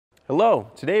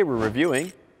Hello, today we're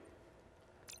reviewing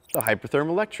the Hypertherm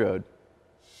Electrode.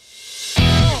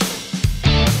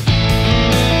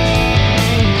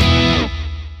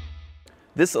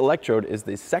 This electrode is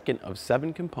the second of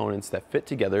 7 components that fit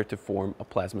together to form a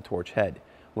plasma torch head.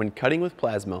 When cutting with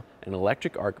plasma, an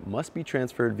electric arc must be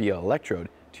transferred via electrode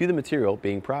to the material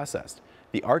being processed.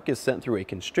 The arc is sent through a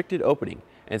constricted opening,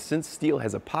 and since steel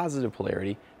has a positive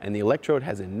polarity and the electrode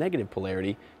has a negative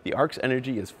polarity, the arc's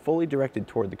energy is fully directed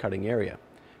toward the cutting area.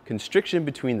 Constriction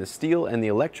between the steel and the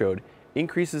electrode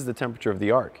increases the temperature of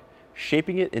the arc,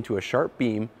 shaping it into a sharp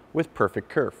beam with perfect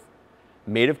kerf.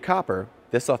 Made of copper,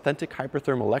 this authentic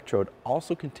Hypertherm electrode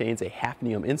also contains a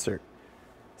hafnium insert,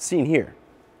 seen here,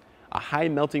 a high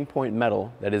melting point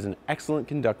metal that is an excellent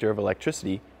conductor of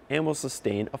electricity and will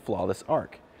sustain a flawless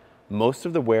arc. Most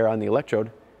of the wear on the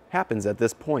electrode happens at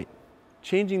this point.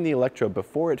 Changing the electrode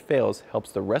before it fails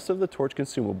helps the rest of the torch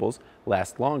consumables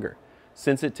last longer,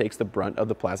 since it takes the brunt of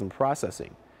the plasma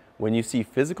processing. When you see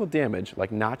physical damage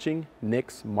like notching,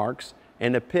 nicks, marks,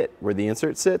 and a pit where the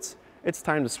insert sits, it's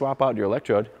time to swap out your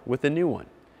electrode with a new one.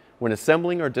 When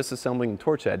assembling or disassembling the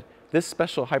torch head, this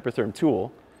special Hypertherm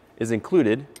tool is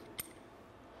included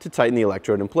to tighten the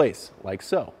electrode in place, like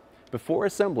so. Before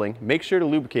assembling, make sure to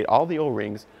lubricate all the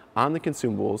O-rings on the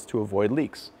consumables to avoid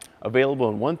leaks. Available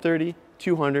in 130,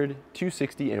 200,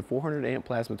 260, and 400 amp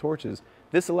plasma torches,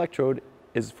 this electrode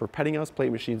is for Peddinghaus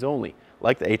plate machines only,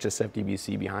 like the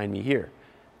HSFDBC behind me here.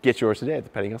 Get yours today at the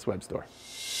Peddinghaus web store.